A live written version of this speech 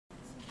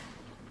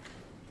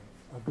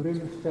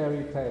Grimm's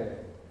Fairy Tale,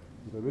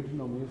 with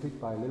original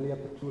music by Lilia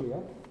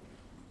Petulia,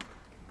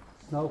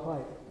 Snow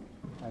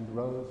White and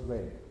Rose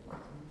Red.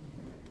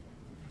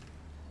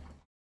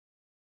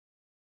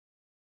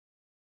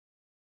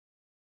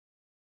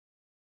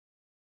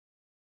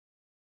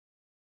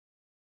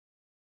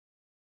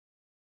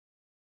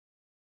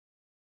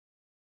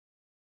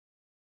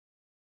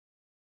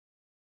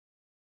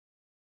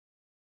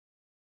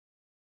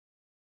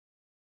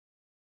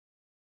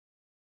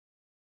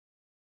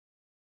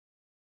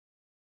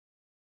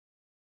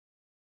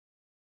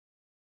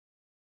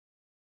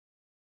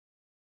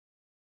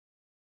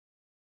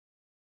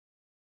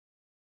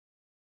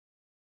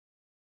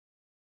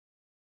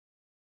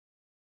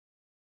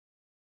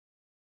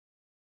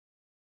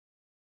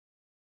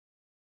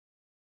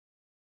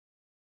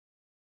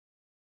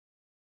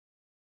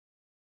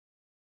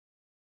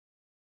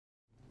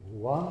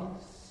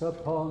 Once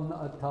upon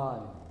a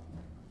time,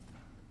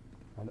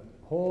 a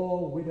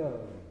poor widow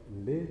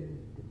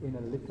lived in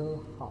a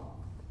little hut.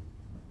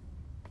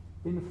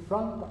 In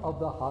front of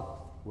the hut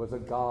was a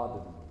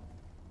garden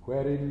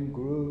wherein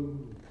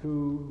grew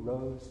 2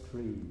 rose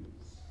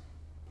trees,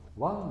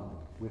 one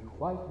with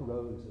white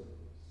roses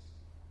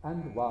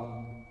and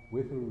one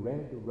with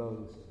red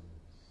roses.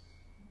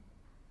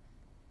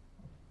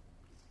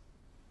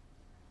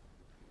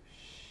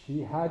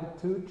 She had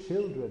 2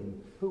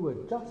 children who were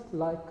just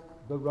like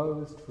the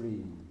rose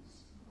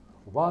trees.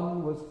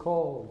 One was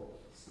called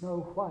Snow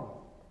White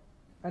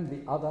and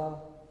the other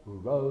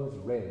Rose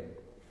Red.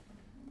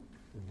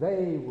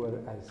 They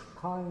were as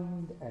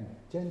kind and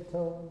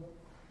gentle,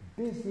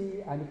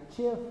 busy and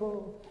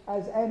cheerful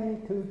as any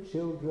 2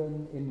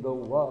 children in the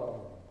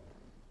world.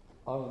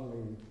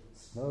 Only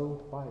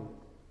Snow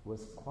White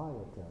was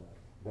quieter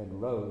than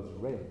Rose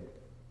Red.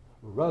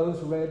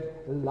 Rose Red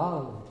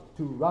loved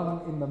to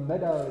run in the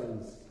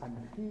meadows and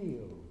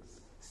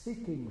fields,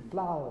 seeking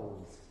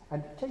flowers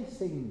and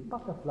chasing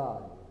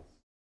butterflies.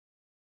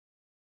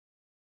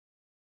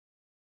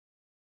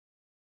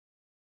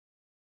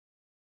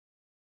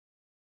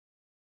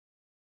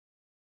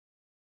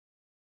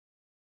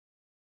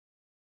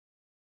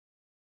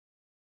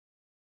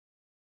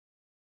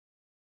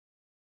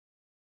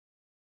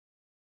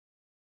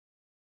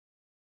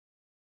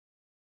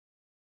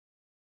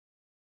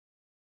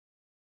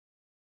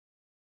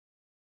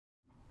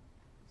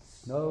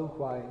 Snow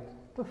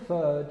White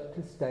preferred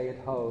to stay at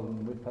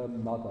home with her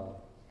mother,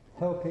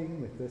 helping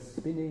with the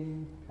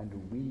spinning and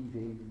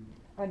weaving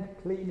and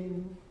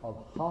cleaning of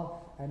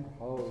hearth and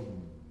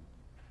home.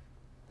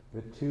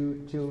 The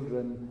 2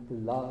 children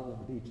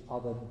loved each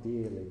other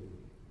dearly,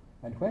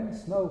 and when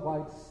Snow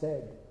White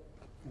said,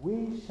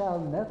 "We shall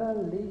never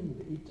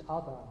leave each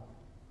other,"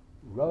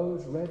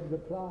 Rose Red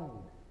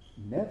replied,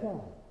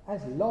 "Never,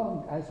 as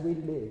long as we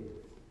live."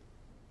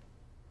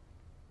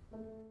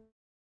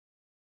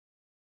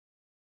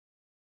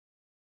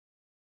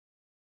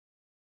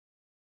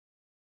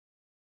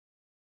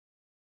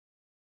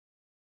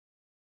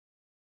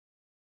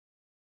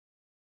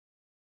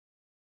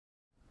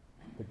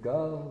 The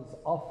girls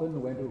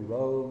often went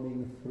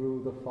roaming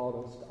through the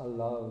forest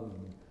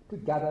alone to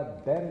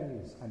gather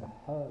berries and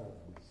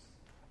herbs,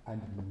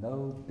 and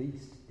no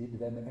beast did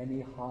them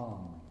any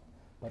harm,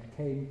 but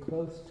came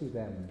close to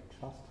them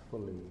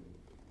trustfully.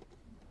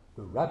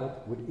 The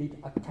rabbit would eat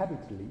a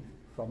cabbage leaf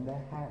from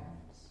their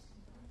hands.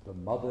 The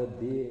mother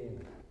deer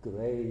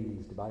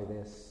grazed by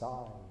their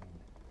side.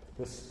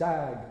 The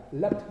stag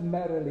leapt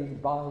merrily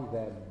by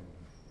them,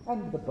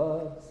 and the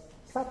birds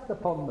sat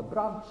upon the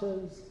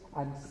branches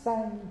and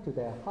sang to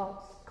their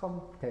heart's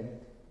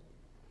content.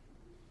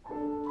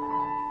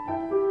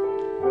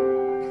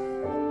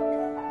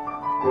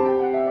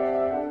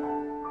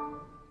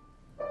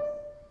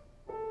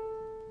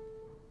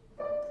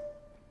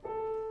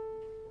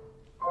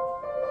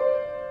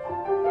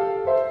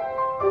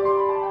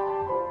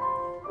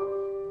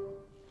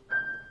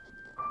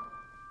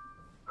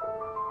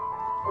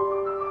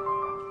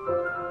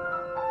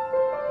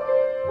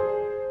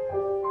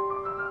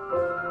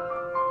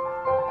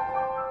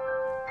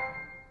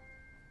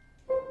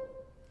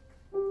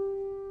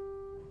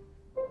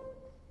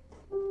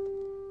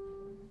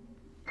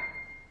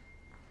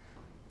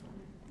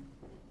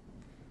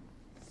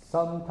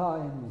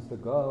 Sometimes the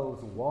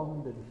girls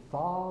wandered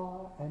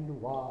far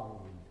and wide,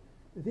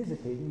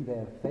 visiting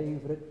their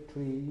favorite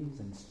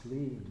trees and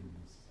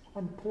streams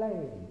and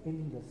playing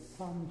in the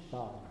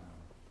sunshine.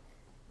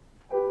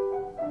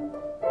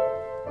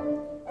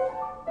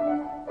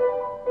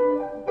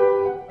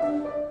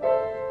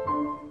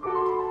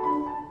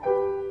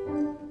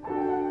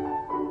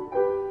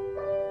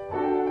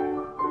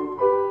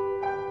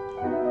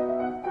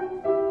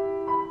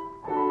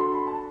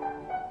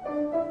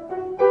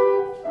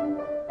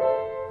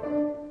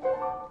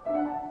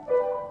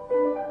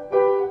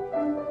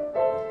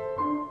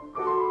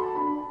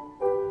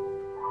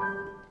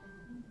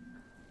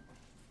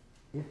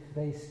 If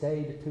they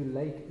stayed too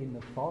late in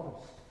the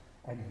forest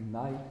and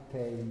night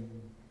came,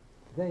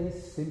 they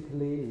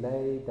simply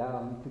lay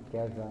down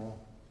together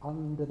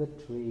under the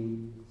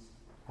trees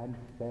and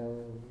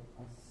fell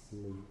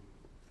asleep.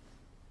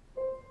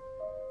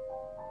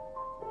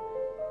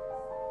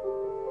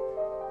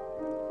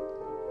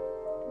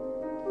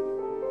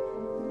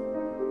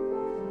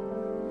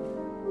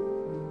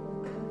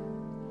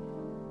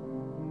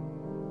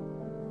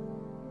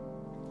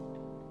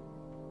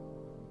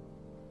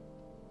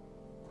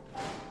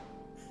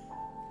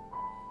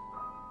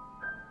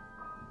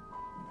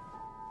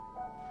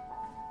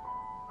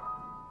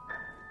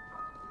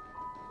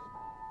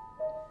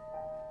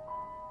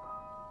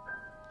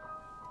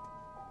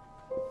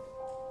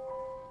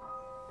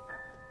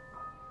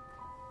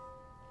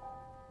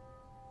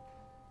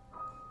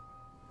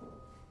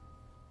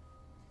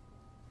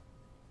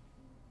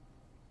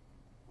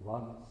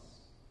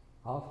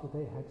 After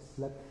they had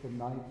slept the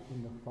night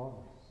in the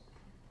forest,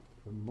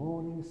 the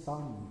morning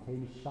sun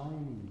came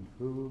shining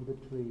through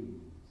the trees.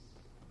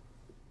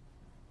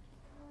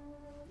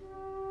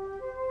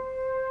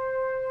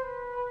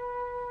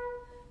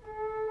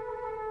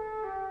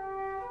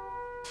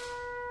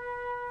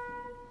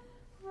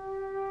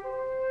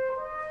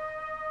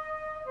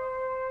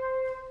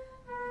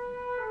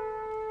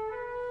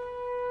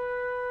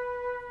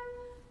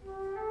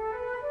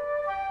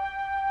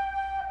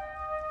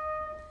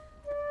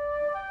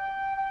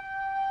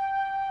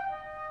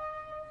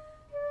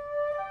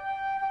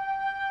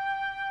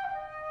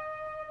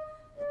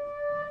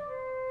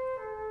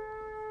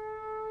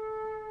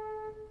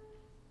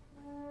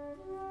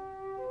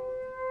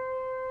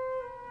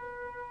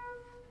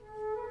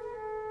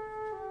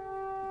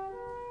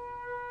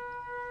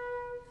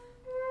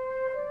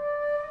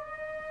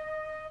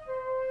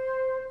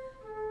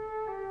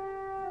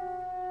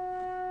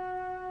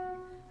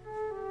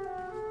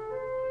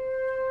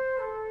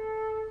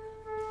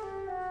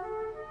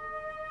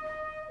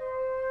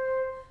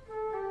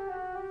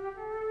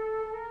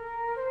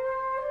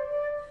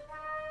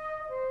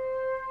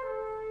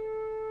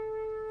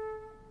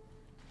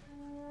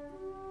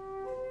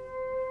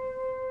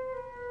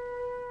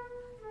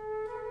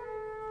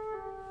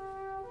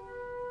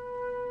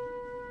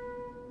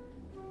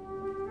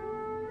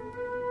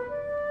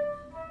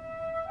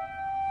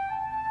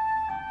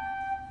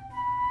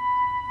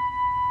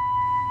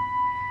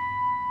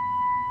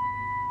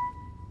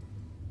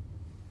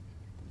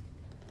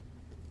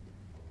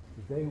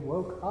 They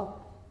woke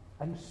up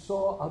and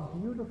saw a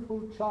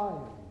beautiful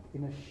child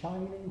in a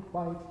shining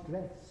white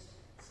dress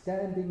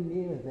standing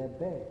near their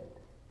bed.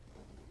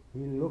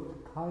 He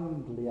looked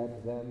kindly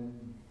at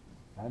them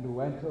and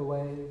went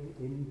away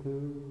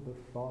into the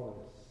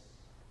forest.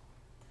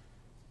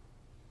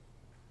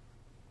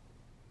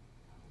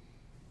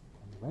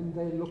 And when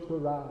they looked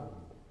around,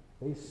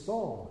 they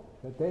saw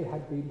that they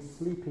had been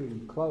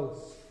sleeping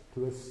close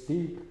to a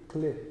steep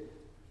cliff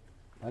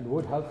and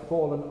would have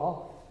fallen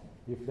off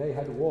if they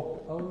had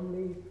walked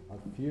only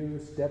a few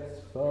steps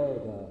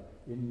further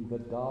in the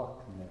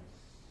darkness.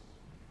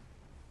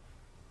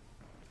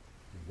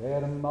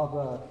 Their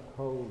mother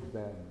told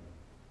them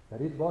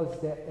that it was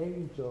their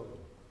angel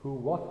who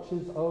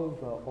watches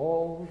over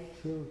all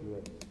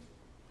children.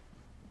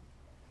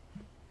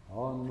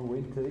 On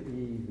winter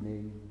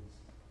evenings,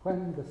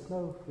 when the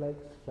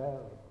snowflakes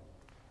fell,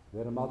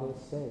 their mother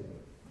said,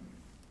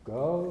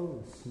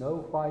 "Go,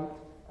 Snow White,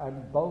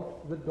 and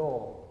bolt the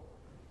door."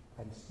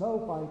 And Snow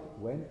White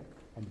went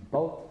and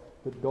bolted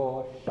the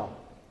door shut.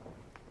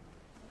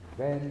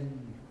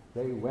 Then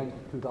they went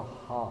to the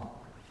hearth,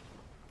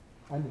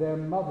 and their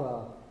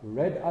mother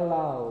read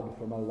aloud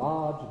from a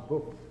large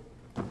book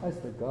as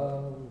the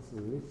girls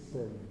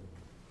listened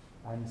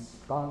and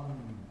spun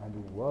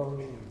and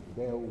wove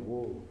their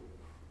wool.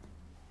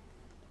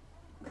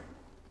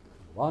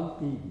 One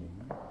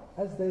evening,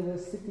 as they were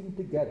sitting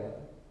together,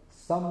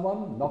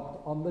 someone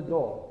knocked on the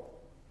door.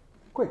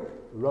 "Quick,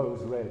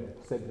 Rose Red,"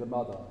 said the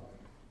mother.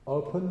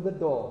 "Open the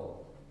door.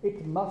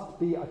 It must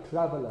be a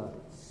traveller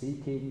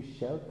seeking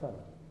shelter."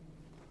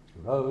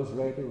 Rose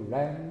Red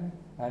ran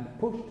and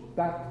pushed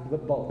back the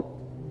bolt.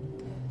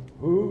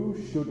 Who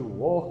should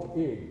walk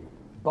in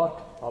but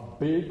a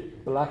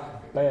big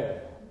black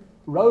bear?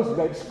 Rose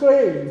Red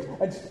screamed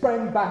and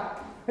sprang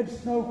back, and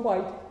Snow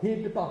White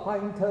hid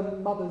behind her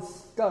mother's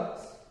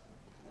skirts.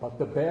 But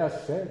the bear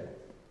said,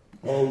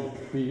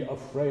 "Don't be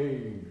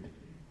afraid.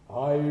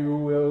 I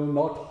will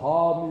not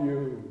harm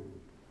you.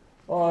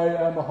 I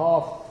am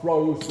half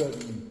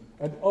frozen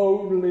and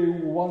only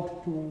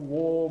want to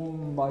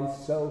warm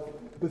myself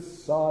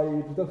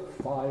beside the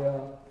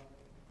fire."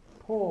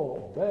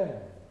 "Poor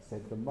bear,"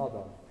 said the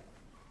mother,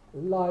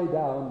 "lie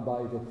down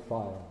by the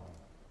fire.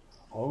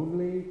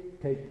 Only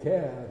take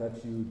care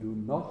that you do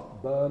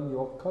not burn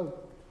your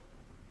coat."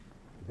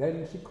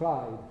 Then she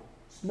cried,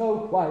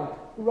 "Snow White,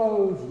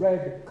 Rose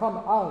Red, come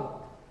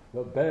out.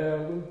 The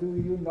bear will do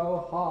you no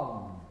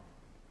harm."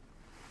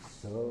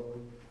 So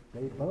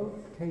they both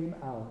came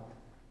out,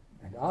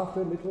 and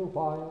after a little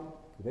while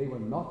they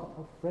were not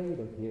afraid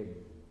of him.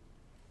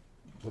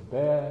 The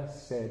bear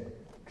said,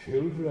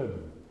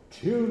 "Children,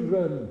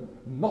 children,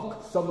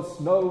 knock some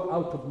snow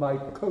out of my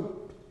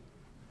coat."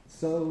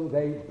 So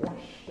they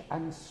brushed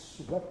and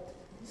swept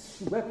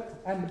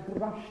and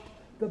brushed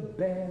the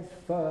bear's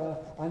fur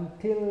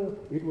until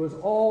it was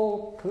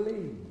all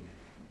clean.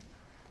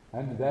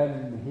 And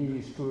then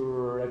he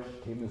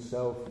stretched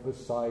himself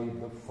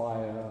beside the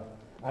fire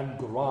and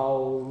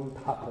growled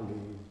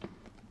happily.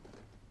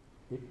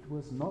 It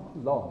was not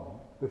long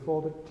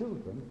before the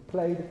children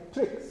played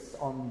tricks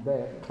on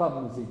their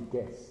clumsy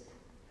guest.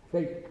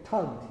 They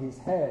tugged his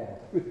hair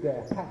with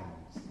their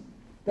hands.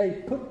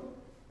 They put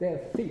their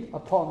feet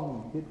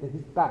upon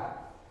his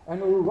back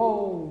and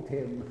rolled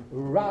him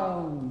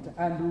round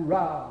and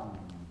round.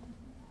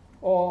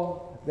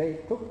 Or they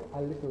took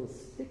a little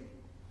stick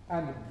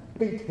and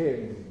beat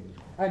him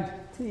and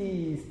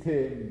teased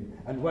him,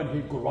 and when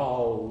he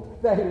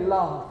growled, they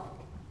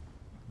laughed.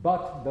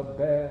 But the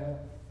bear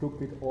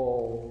took it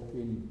all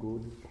in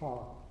good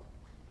part.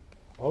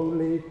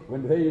 Only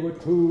when they were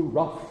too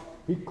rough,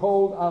 he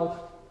called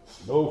out,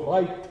 "Snow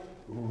White,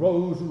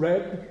 Rose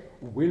Red,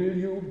 will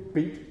you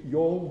beat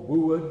your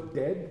wooer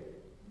dead?"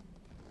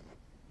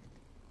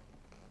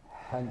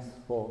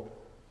 Henceforth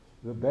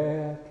the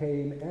bear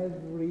came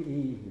every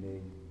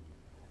evening,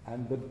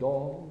 and the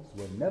doors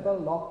were never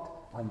locked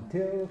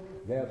until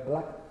their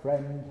black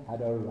friend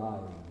had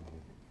arrived.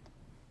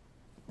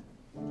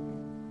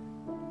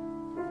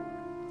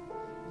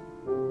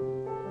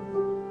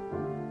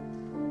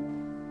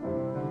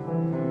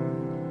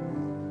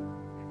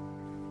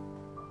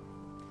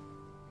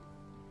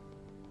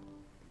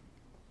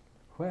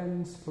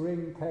 When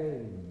spring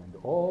came and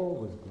all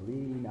was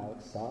green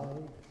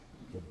outside,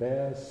 the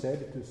bear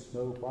said to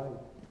Snow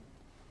White,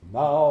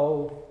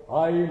 "Now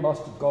I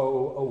must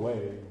go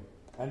away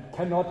and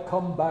cannot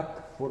come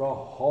back for a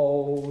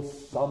whole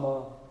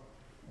summer."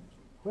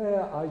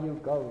 "Where are you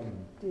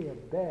going, dear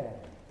bear?"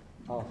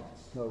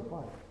 asked Snow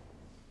White.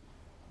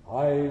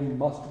 "I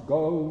must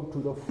go to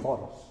the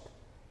forest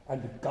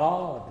and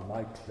guard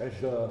my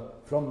treasure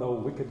from the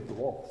wicked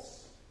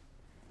dwarfs.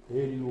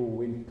 In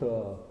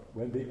winter,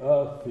 when the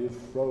earth is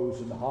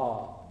frozen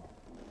hard,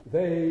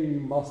 they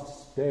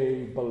must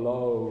stay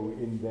below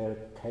in their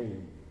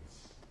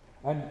caves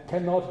and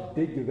cannot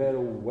dig their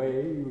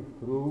way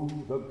through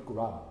the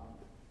ground.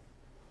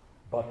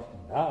 But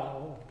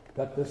now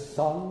that the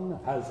sun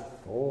has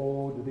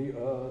thawed the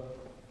earth,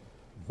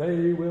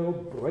 they will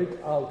break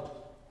out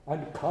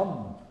and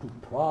come to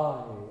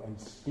pry and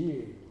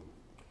steal,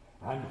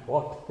 and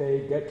what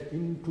they get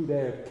into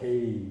their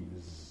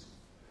caves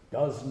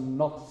does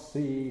not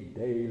see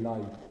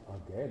daylight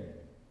again."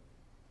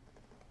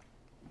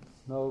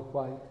 Snow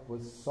White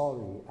was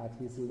sorry at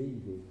his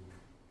leaving.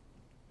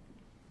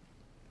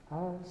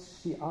 As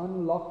she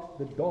unlocked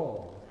the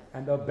door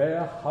and the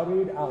bear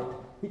hurried out,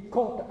 he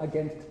caught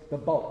against the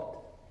bolt,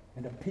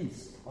 and a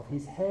piece of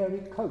his hairy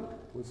coat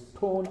was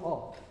torn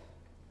off.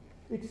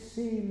 It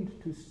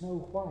seemed to Snow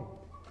White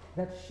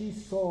that she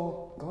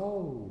saw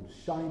gold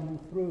shining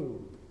through,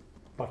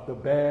 but the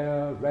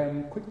bear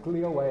ran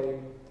quickly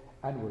away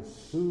and was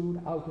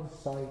soon out of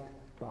sight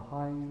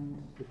behind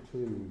the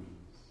trees.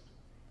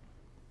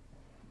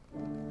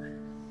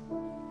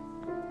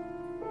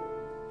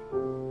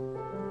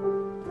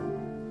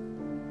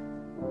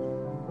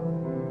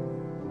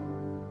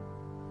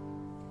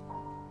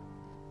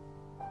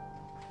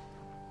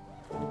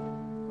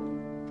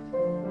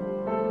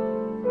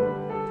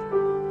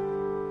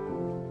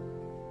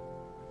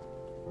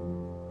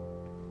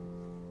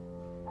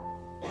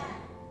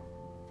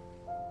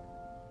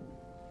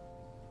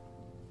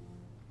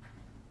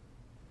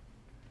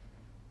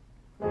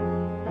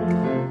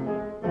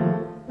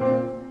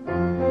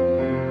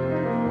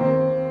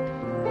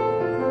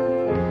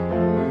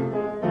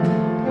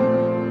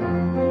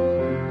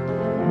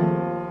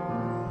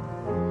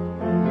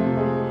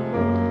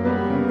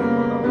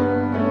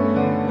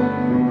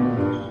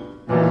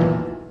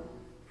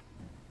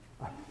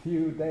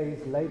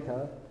 Days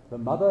later, the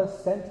mother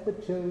sent the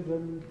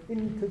children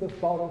into the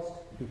forest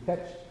to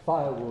fetch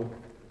firewood.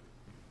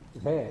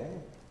 There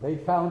they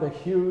found a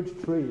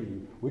huge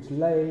tree which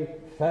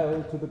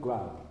fell to the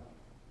ground,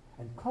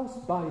 and close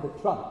by the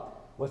trunk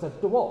was a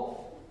dwarf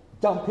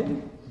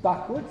jumping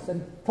backwards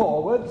and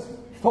forwards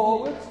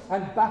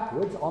and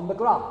backwards on the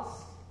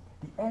grass.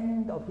 The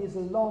end of his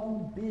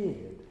long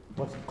beard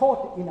was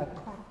caught in a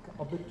crack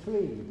of the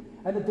tree,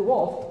 and the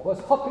dwarf was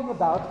hopping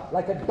about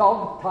like a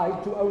dog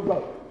tied to a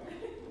rope.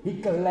 He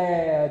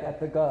glared at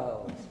the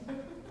girls.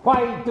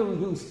 "Why do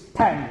you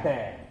stand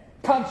there?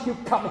 Can't you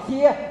come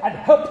here and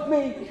help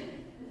me?"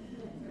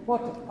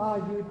 "What are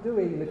you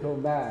doing, little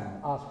man?"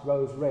 asked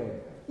Rose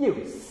Red.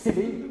 "You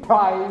silly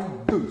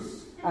prying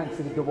goose,"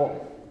 answered the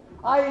dwarf.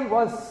 "I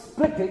was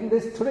splitting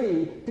this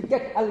tree to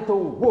get a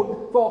little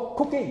wood for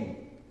cooking.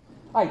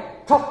 I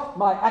chopped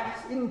my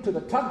axe into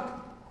the trunk,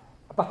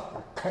 but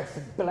the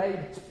cursed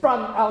blade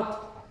sprung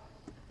out,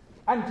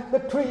 and the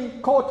tree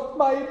caught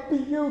my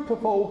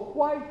beautiful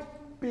white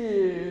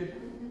beard.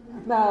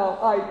 Now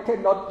I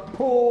cannot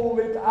pull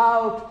it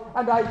out,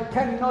 and I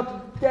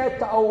cannot get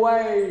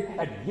away.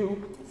 And you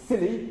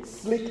silly,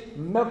 sleek,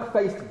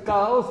 milk-faced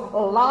girls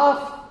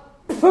laugh.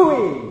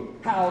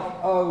 Phooey! How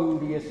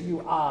odious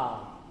you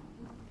are!"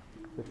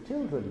 The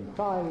children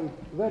tried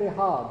very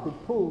hard to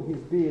pull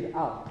his beard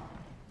out.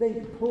 They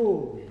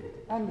pulled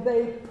and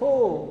they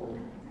pulled,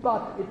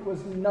 but it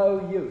was no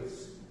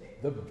use.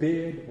 The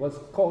beard was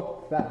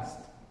caught fast.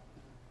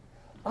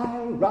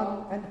 "I'll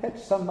run and fetch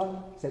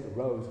someone," said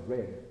Rose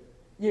Red.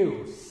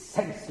 "You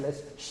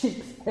senseless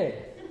sheep's head,"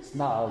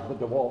 snarled the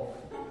dwarf.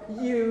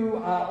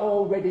 "You are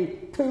already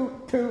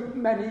too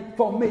many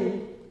for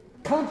me.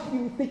 Can't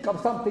you think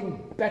of something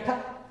better?"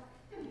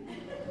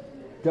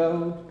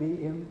 "Don't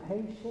be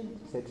impatient,"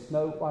 said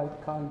Snow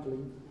White kindly.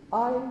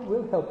 "I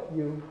will help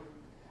you."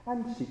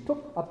 And she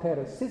took a pair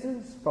of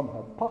scissors from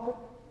her pocket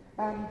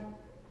and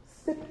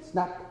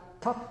snip-snap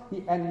cut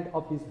the end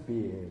of his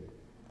beard.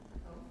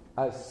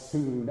 As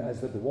soon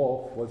as the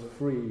dwarf was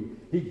free,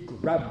 he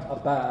grabbed a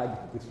bag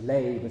which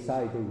lay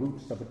beside the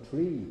roots of a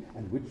tree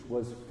and which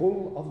was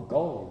full of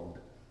gold.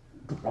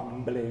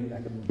 Grumbling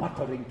and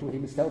muttering to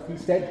himself, he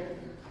said,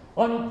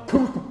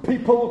 "Uncouth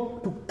people,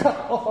 to cut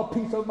off a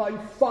piece of my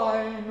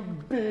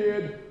fine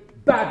beard,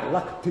 bad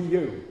luck to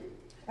you."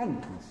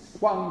 And he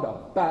swung the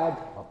bag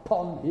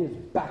upon his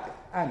back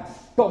and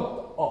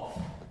stomped off.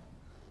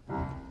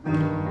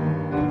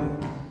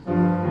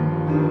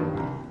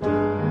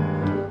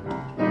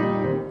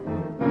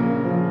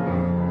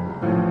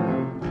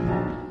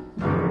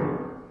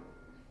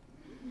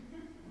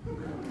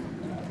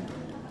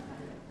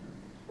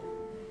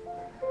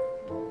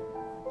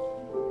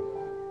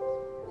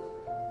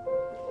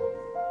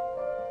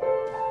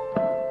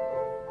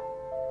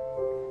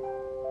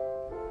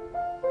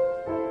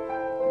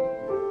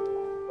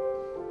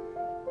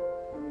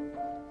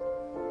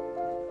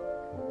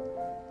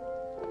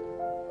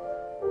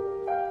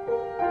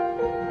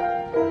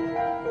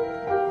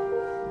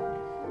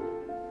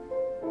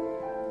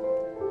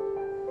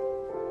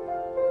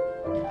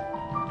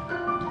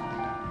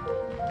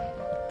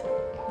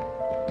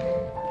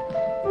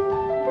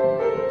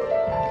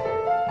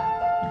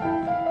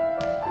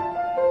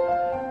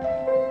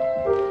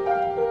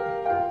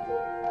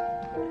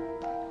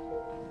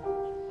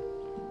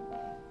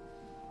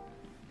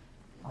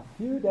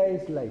 A few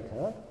days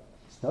later,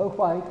 Snow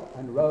White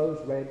and Rose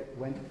Red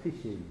went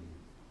fishing.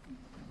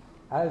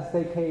 As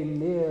they came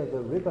near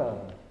the river,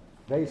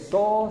 they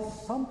saw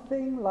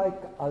something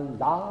like a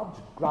large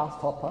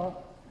grasshopper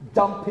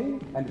jumping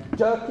and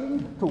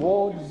jerking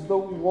towards the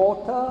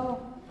water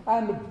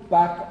and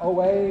back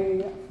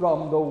away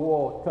from the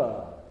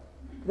water.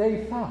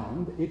 They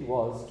found it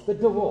was the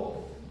dwarf.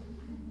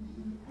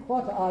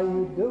 "What are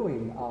you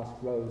doing?"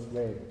 asked Rose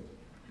Red.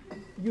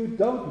 "You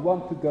don't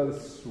want to go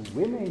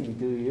swimming,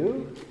 do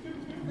you?"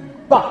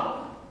 "But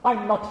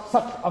I'm not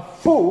such a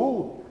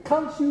fool.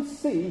 Can't you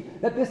see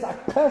that this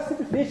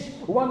accursed fish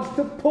wants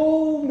to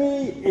pull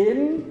me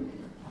in?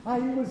 I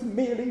was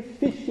merely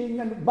fishing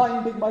and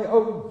minding my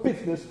own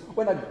business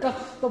when a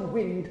gust of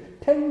wind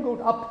tangled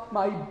up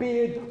my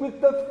beard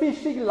with the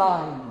fishing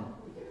line.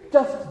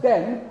 Just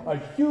then a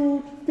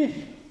huge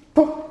fish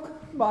took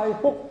my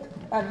hook,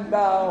 and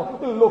now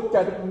look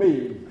at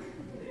me."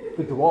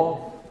 The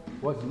dwarf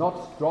was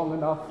not strong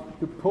enough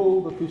to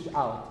pull the fish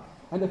out,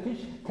 and the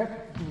fish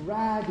kept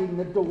dragging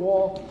the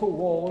dwarf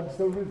towards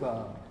the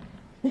river.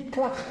 He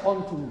clutched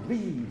onto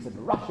reeds and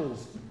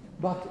rushes,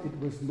 but it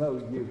was no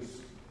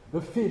use. The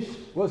fish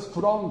was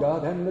stronger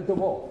than the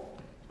dwarf.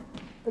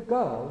 The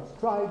girls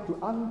tried to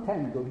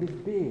untangle his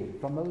beard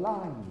from the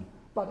line,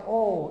 but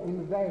all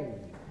in vain.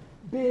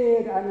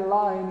 Beard and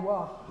line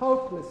were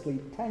hopelessly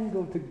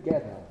tangled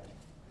together.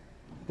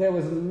 There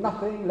was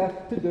nothing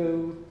left to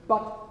do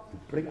but to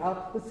bring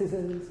out the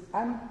scissors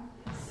and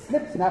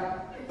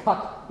snip-snap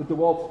cut the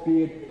dwarf's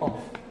beard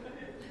off.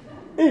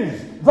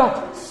 "Is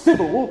that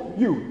civil,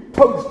 you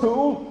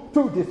toadstool,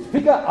 to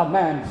disfigure a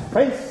man's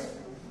face?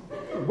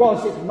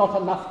 Was it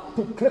not enough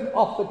to clip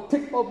off the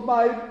tip of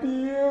my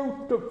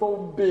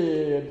beautiful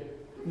beard?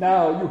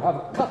 Now you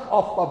have cut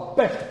off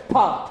the best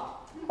part.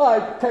 I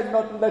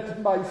cannot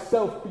let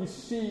myself be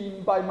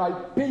seen by my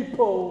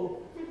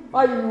people.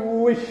 I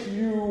wish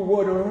you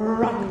would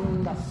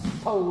run the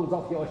soles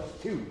of your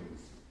shoes."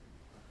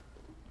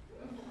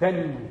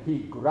 Then he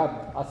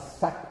grabbed a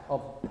sack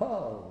of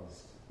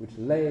pearls which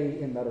lay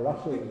in the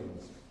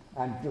rushes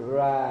and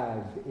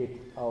dragged it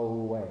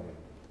away.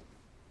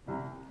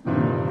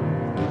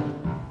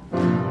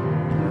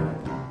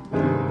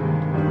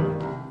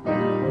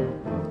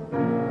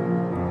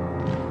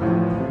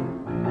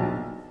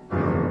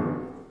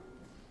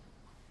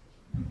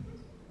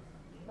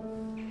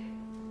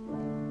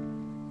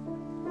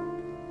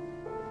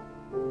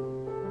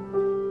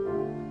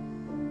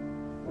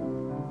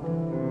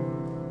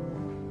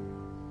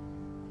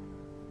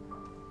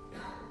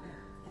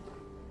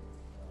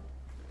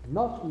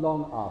 Not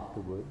long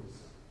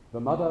afterwards, the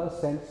mother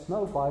sent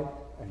Snow White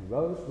and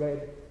Rose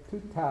Red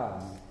to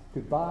town to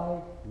buy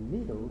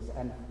needles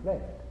and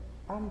thread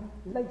and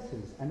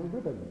laces and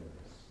ribbons.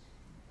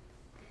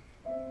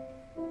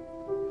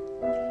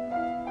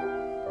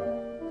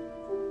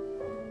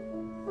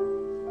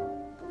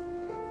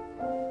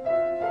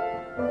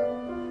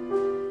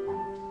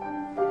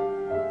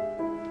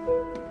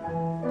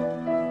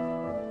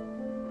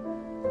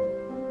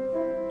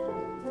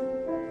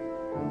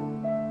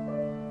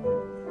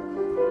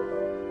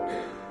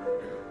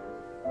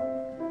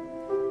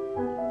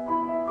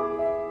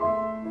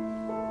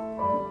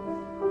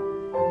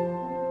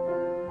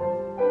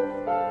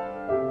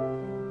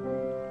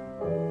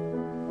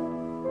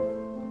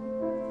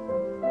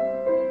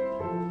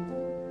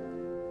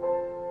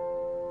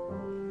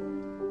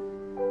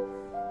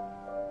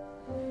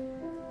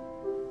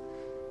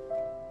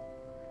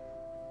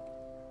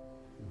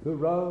 The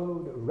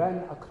road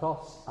ran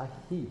across a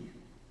heath,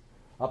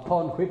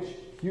 upon which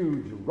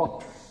huge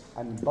rocks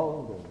and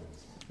boulders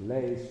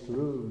lay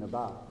strewn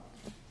about.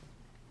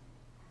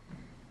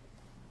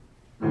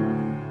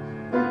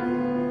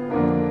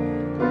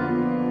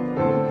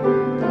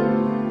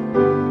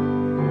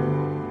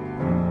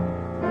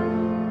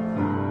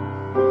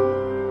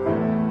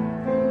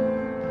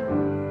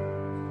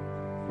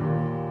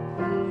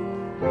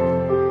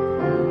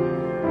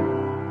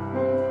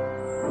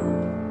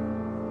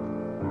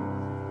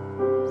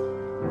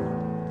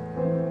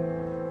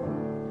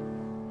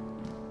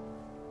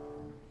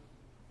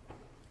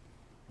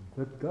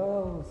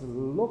 girls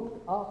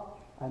looked up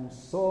and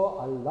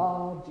saw a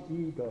large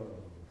eagle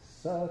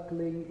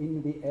circling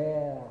in the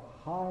air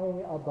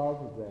high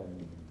above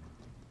them.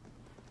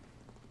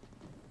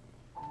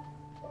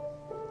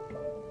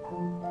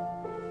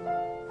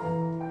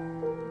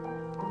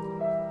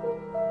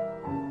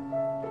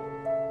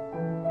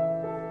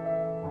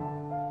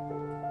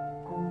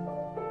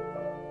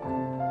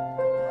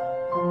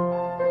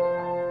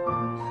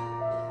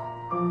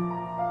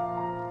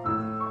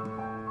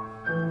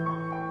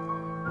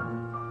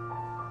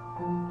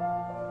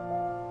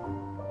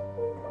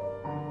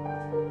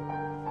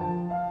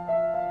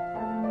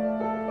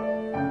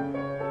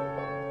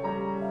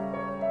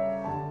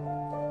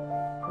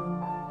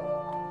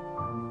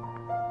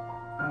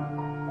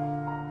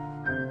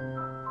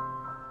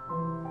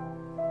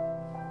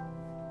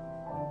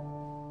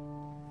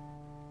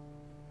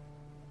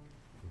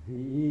 The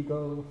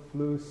eagle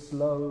flew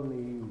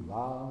slowly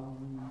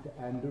round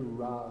and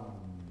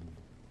round.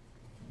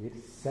 It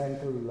sank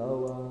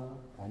lower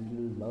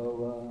and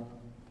lower,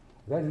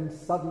 then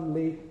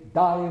suddenly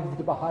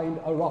dived behind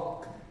a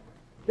rock.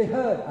 They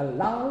heard a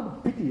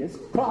loud, piteous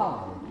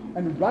cry,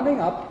 and running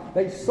up,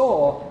 they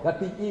saw that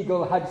the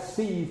eagle had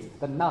seized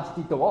the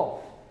nasty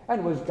dwarf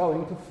and was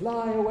going to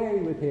fly away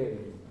with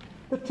him.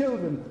 The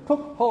children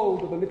took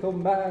hold of the little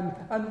man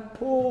and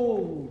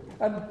pulled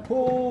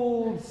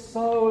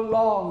so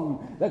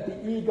long that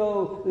the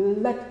eagle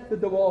let the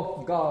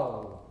dwarf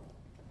go.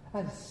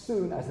 As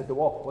soon as the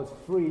dwarf was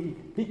free,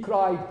 he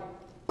cried,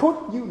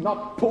 "Could you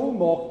not pull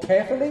more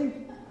carefully?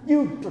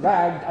 You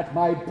dragged at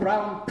my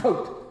brown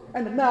coat,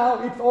 and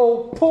now it's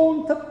all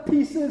torn to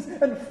pieces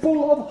and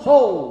full of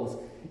holes.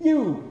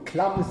 You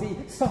clumsy,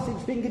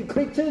 sausage-fingered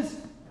creatures!"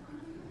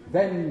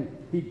 Then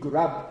he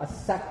grabbed a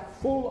sack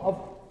full of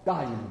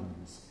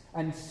diamonds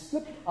and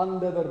slipped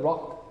under the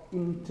rock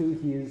into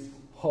his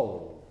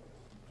hole.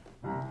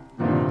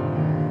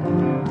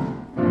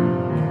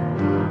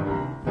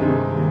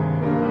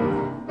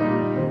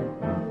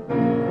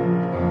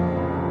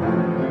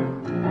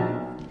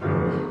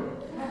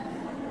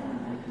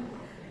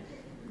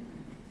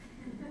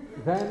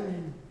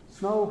 Then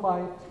Snow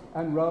White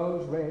and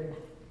Rose Red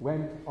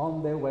went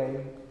on their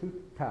way to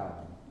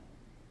town.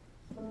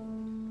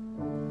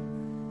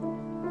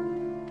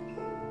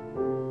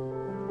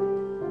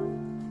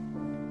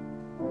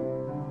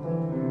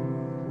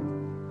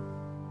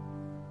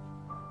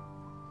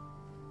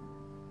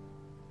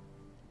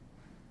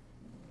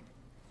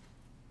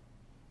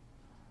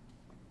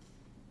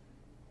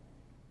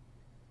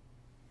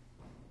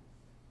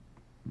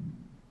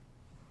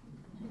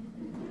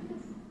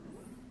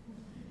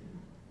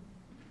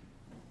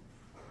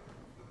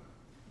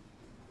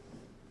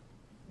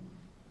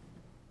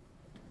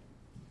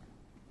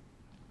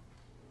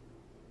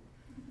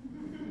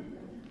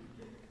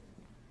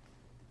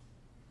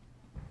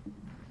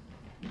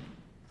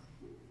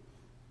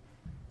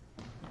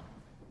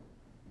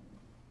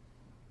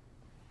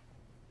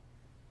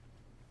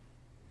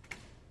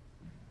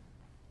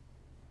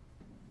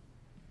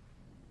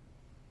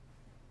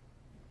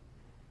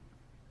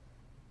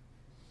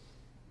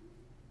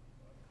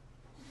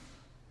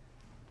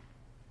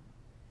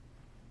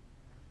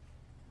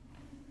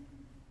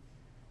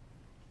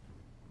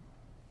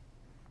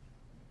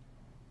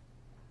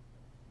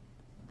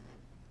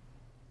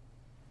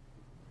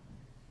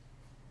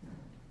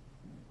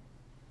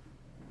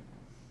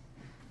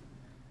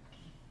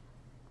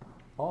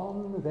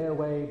 On their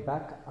way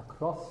back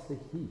across the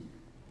heath,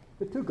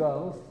 the two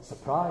girls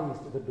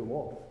surprised the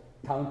dwarf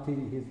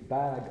counting his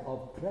bag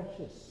of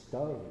precious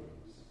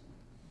stones.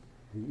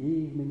 The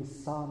evening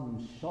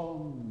sun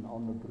shone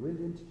on the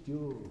brilliant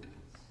jewels.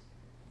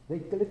 They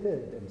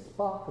glittered and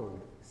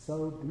sparkled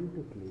so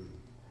beautifully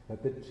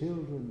that the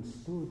children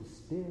stood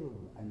still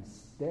and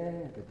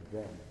stared at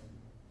them.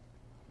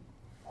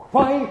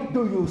 "Why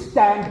do you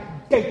stand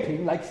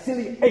gaping like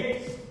silly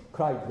apes?"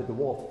 cried the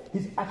dwarf,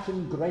 his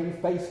ashen-grey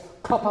face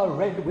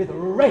copper-red with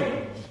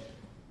rage.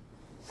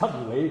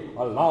 Suddenly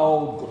a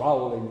loud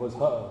growling was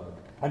heard,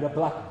 and a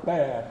black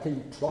bear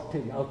came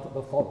trotting out of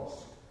the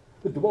forest.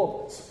 The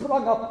dwarf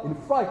sprung up in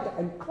fright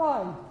and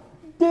cried,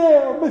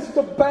 "Dear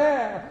Mr.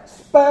 Bear,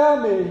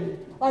 spare me!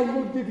 I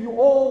will give you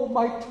all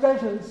my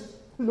treasures.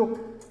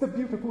 Look, the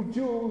beautiful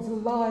jewels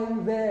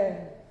lying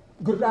there.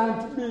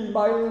 Grant me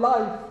my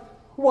life.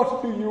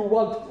 What do you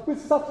want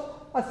with such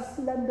a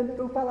slender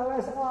little fellow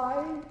as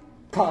I?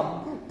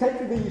 Come,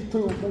 take these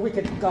two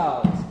wicked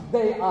girls.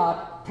 They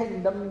are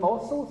tender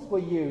morsels for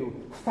you,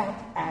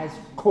 fat as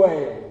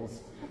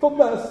quails. For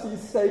mercy's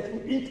sake,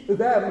 eat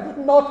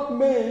them, not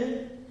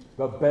me."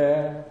 The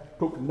bear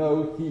took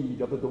no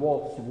heed of the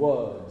dwarf's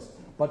words,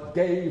 but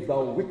gave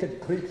the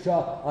wicked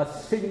creature a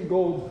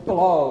single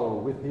blow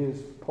with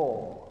his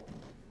paw,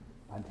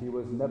 and he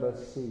was never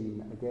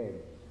seen again.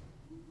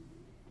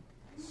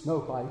 Snow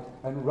White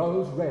and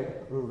Rose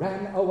Red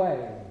ran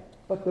away,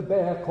 but the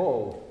bear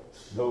called,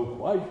 "Snow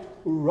White,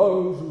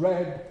 Rose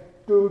Red,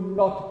 do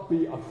not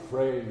be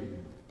afraid.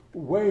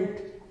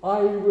 Wait,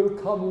 I will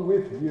come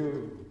with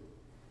you."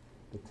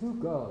 The two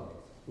girls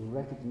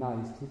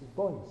recognized his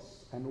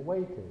voice and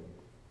waited.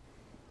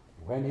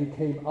 When he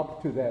came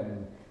up to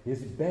them,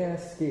 his bare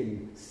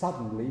skin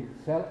suddenly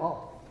fell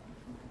off,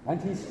 and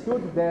he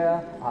stood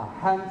there, a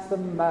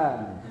handsome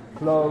man,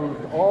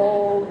 clothed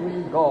all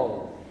in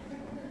gold.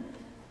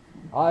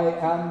 "I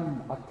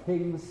am a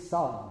king's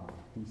son,"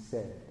 he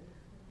said.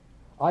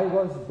 "I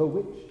was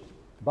bewitched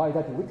by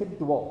that wicked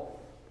dwarf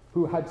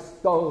who had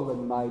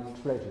stolen my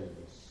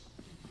treasures.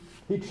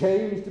 He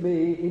changed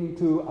me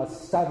into a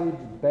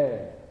savage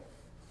bear,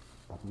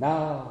 but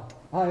now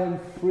I am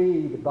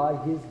freed by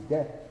his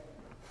death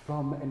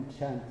from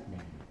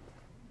enchantment."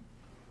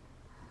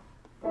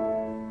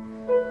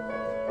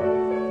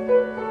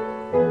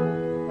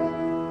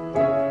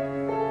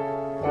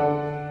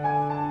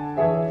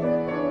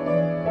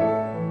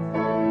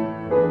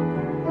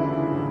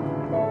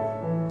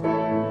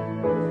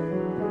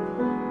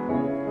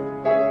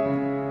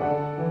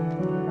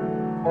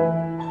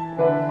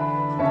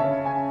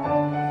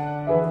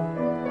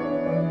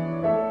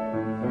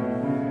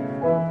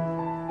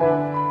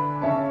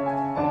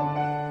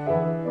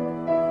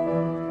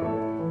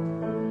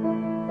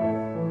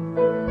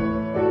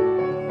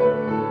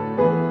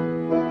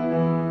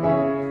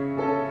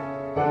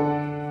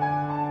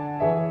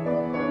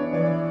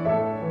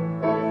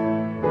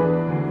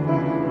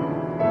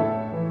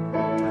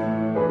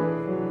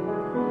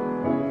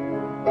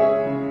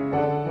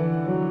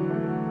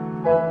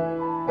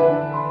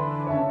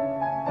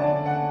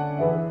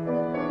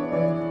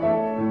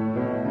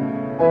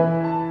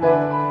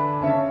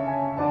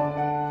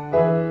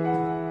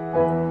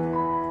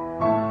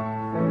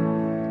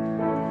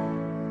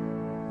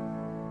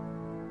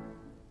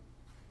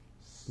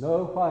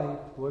 Snow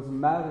White was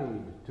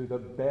married to the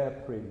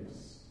Bear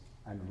Prince,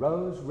 and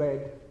Rose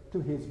Red to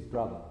his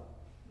brother.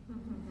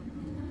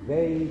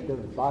 They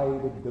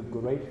divided the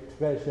great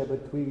treasure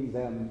between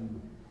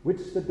them,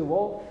 which the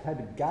dwarf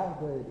had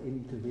gathered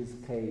into his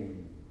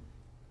cave.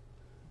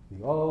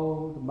 The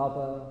old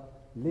mother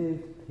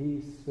lived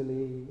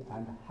peacefully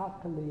and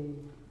happily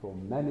for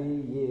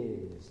many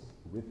years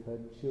with her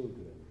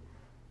children.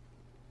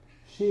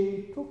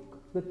 She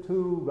took the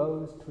 2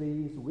 rose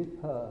trees with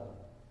her,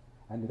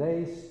 and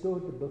they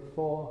stood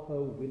before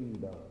her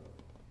window.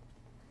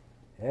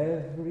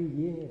 Every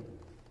year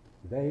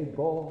they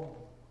bore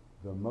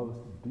the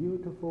most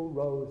beautiful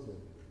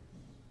roses,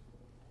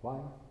 white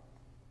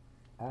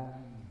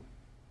and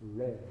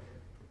red.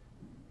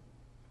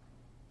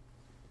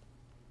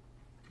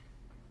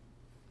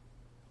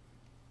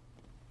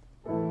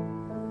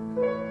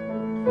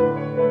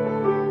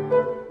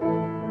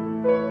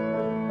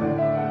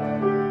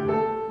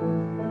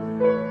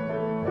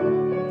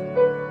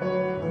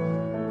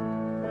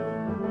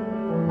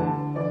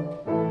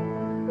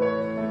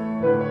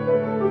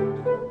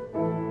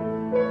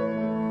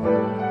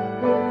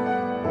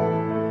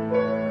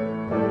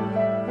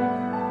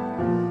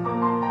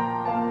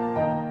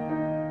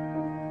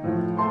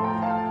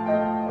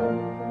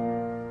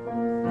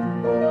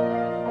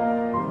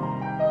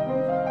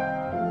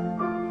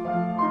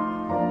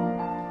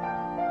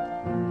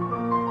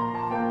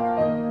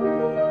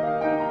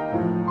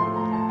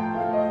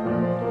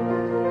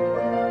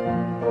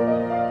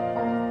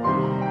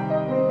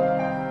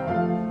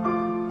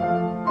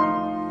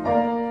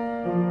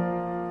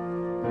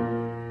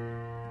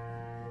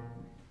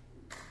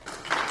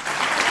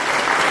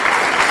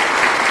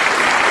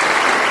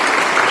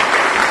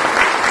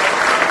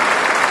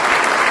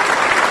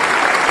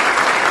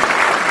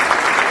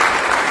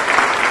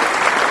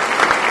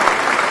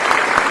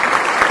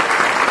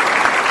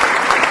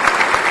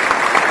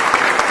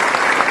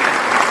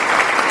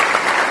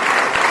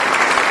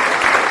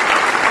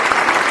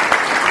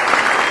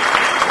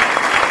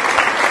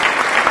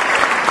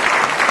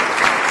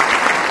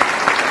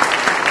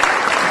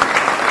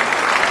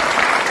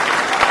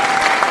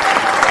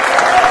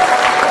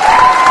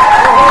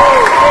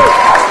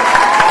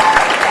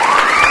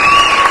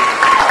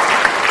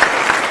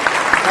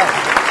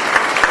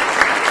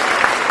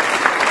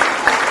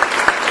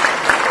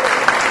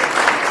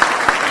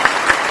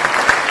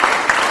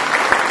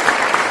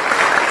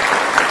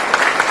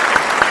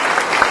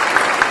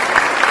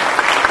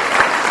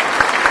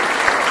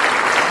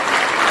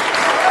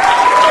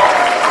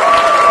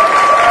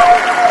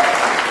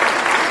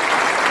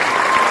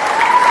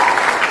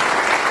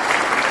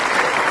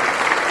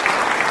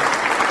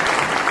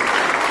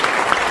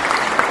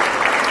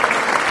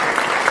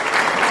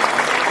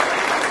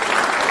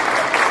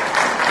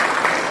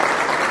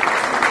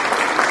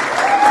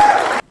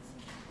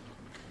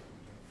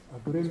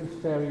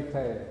 Grimm's Fairy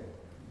Tale,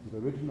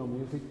 with original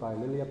music by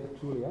Lilia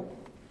Petulia,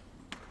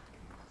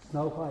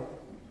 Snow White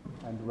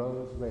and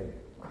Rose Red.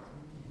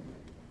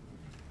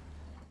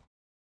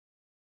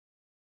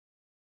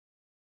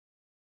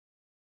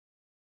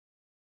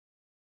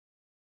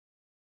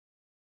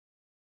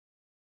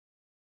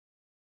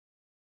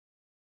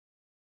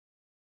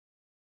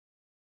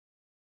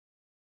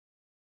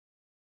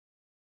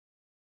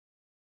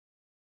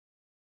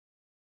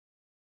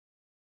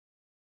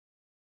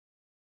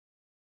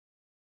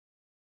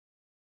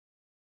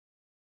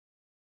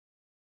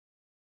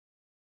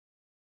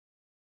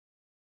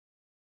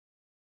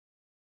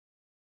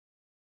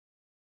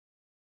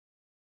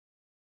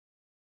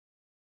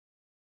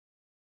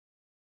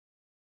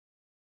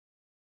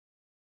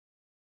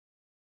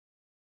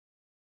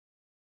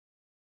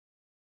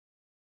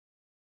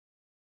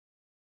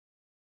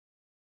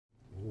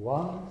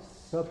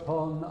 Once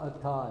upon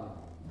a time,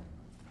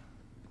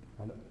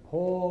 a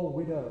poor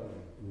widow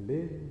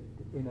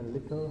lived in a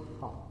little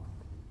hut.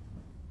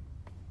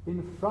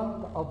 In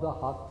front of the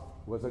hut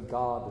was a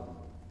garden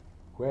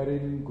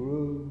wherein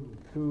grew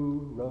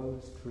 2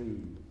 rose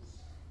trees,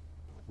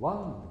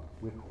 one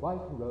with white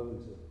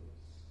roses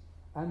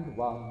and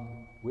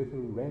one with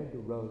red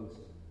roses.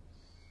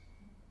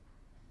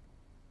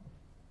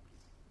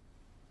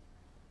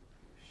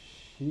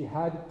 She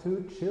had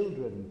 2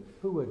 children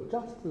who were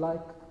just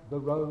like the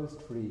rose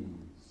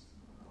trees.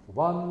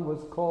 One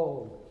was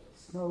called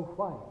Snow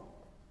White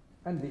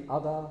and the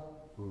other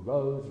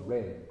Rose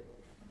Red.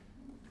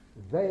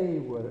 They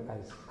were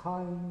as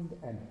kind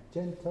and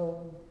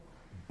gentle,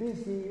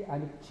 busy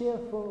and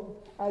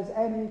cheerful as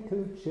any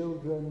 2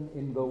 children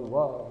in the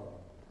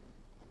world.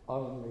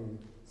 Only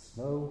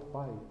Snow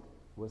White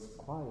was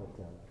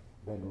quieter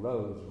than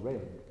Rose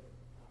Red.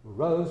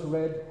 Rose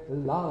Red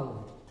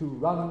loved to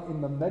run in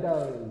the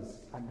meadows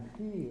and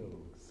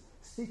fields,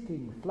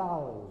 seeking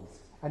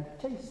flowers and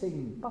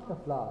chasing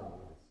butterflies.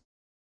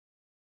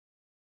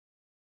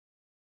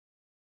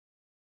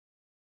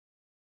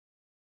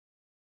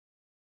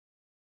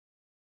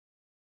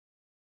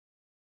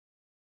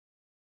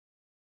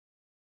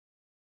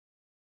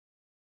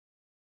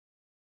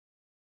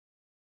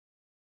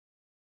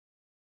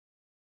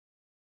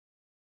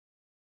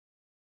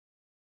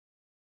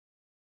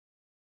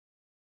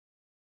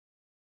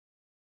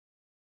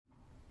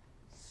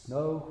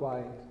 Snow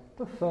White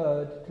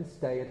preferred to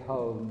stay at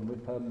home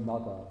with her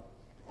mother,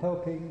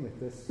 helping with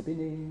the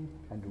spinning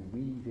and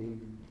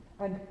weaving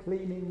and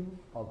cleaning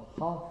of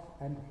hearth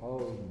and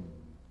home.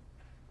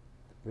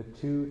 The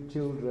 2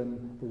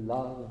 children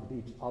loved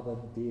each other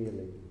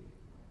dearly,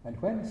 and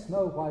when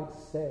Snow White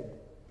said,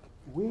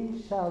 "We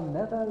shall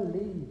never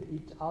leave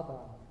each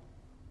other,"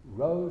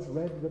 Rose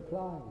Red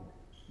replied,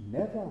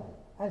 "Never,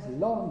 as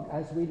long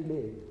as we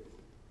live."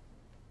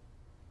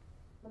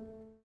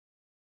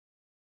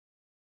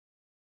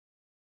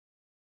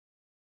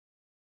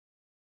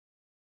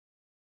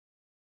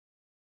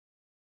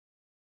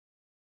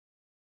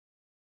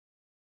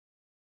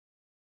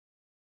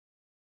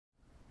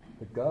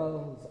 The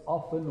girls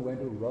often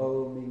went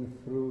roaming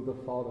through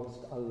the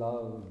forest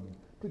alone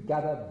to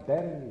gather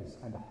berries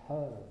and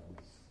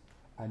herbs,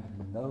 and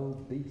no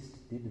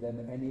beast did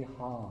them any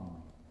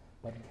harm,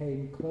 but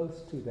came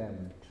close to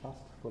them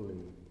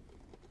trustfully.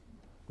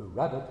 The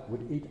rabbit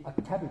would eat a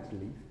cabbage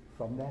leaf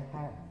from their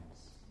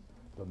hands.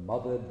 The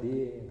mother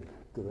deer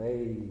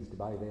grazed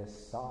by their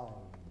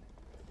side.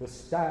 The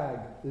stag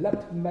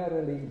leapt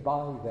merrily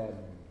by them,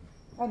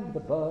 and the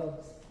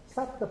birds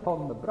sat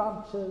upon the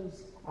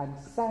branches and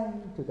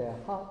sang to their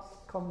heart's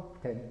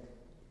content.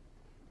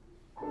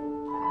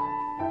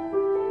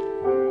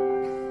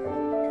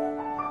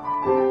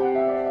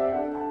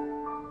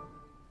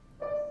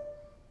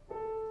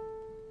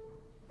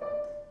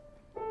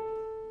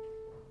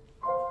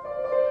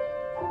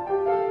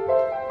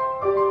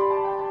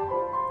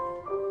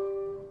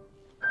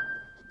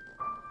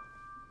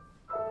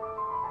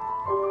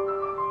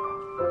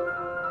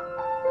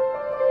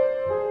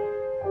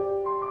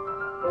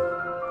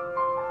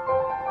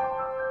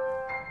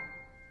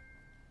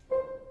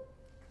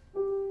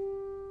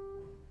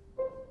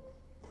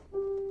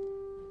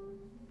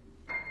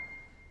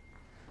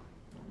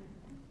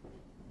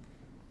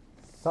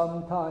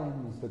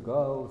 Sometimes the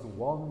girls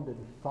wandered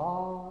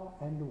far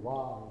and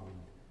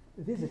wide,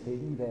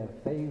 visiting their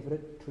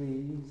favorite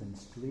trees and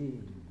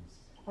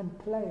streams and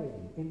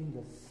playing in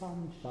the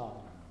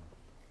sunshine.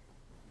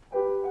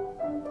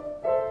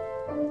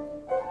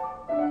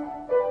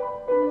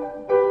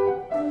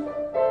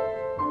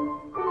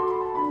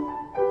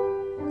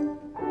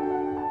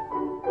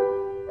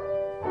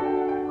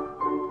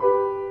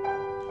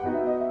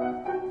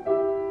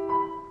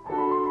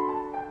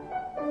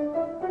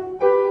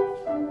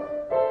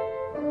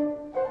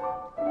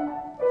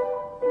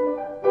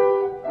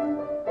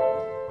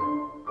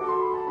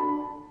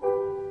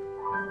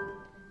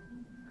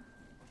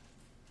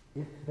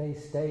 If they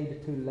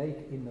stayed too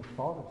late in the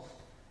forest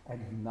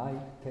and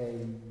night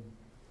came,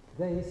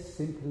 they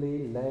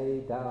simply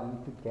lay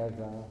down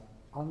together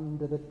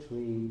under the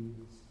trees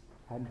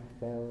and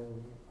fell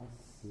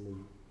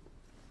asleep.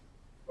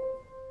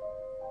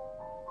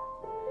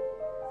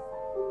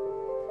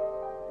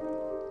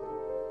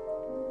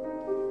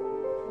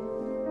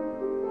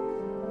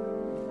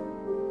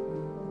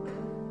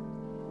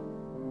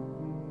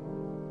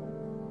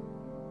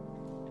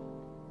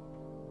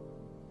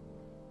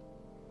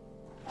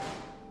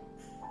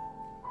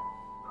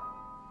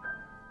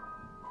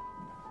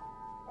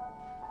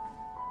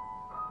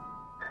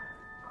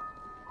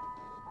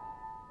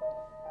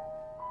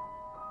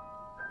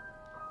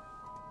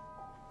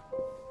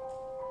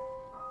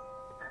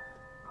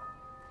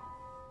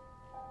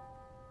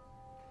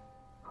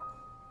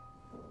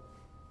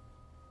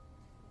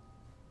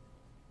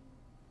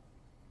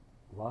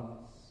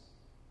 Once,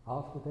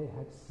 after they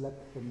had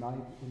slept the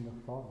night in the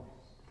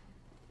forest,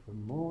 the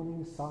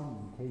morning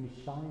sun came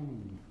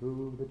shining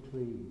through the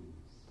trees.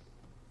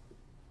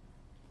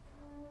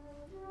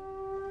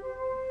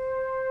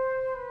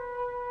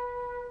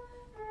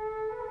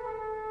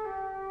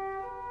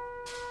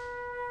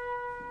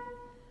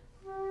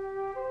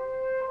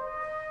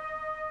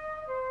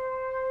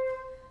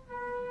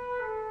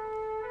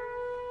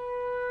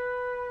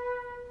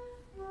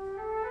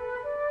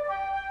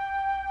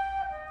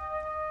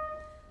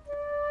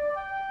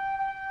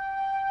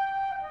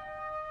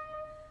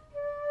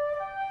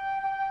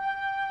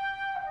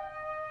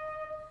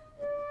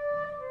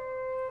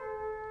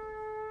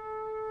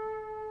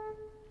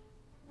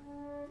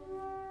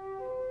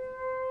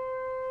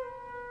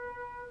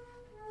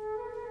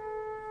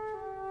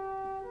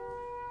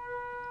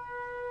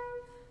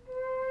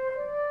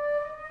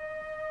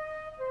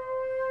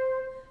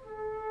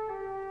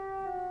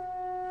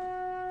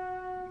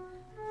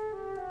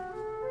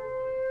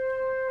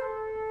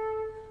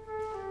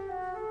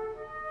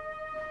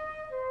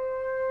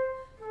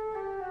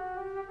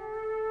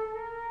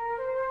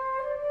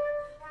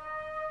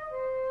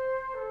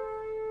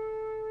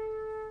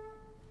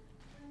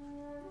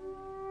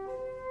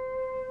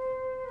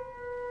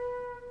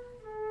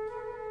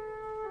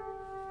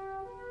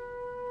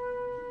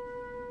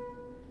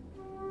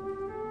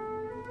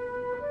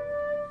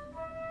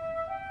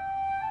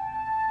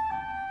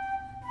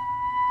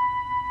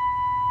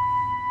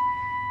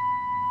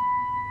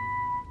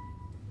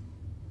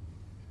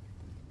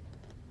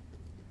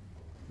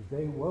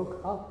 They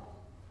woke up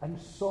and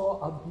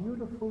saw a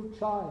beautiful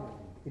child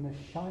in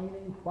a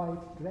shining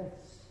white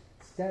dress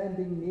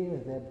standing near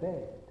their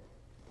bed.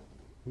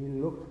 He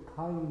looked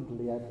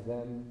kindly at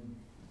them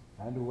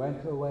and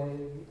went away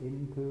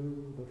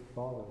into the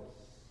forest.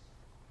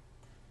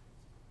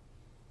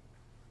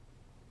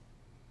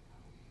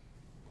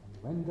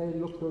 And when they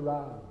looked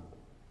around,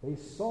 they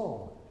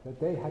saw that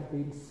they had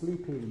been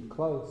sleeping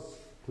close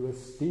to a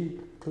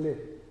steep cliff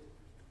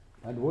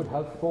and would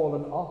have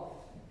fallen off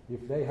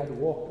if they had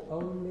walked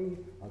only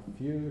a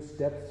few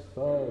steps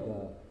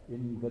further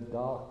in the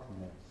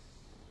darkness.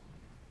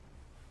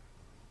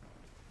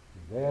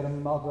 Their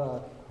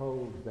mother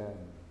told them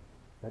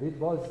that it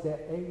was their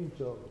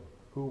angel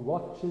who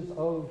watches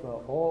over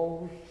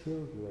all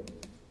children.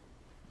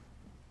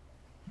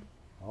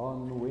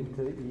 On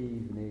winter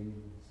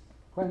evenings,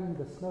 when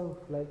the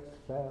snowflakes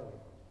fell,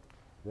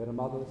 their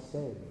mother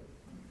said,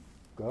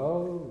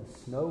 "Go,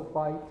 Snow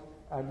White,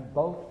 and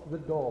bolt the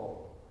door."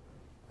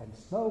 And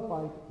Snow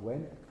White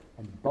went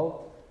and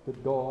bolted the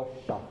door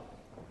shut.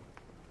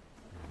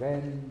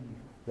 Then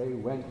they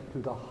went to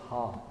the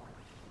hearth,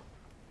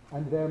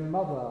 and their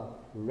mother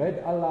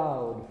read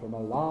aloud from a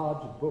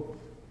large book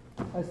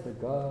as the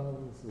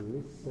girls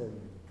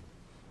listened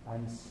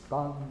and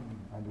spun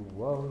and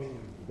wove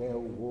their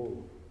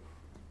wool.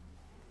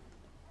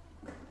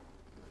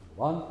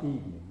 One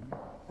evening,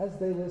 as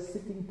they were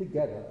sitting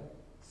together,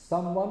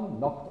 someone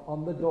knocked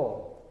on the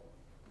door.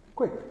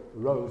 "Quick,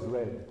 Rose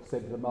Red,"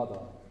 said the mother,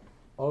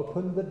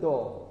 "open the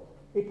door.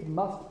 It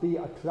must be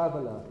a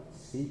traveller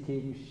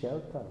seeking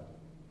shelter."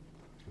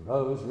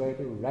 Rose Red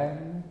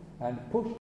ran and pushed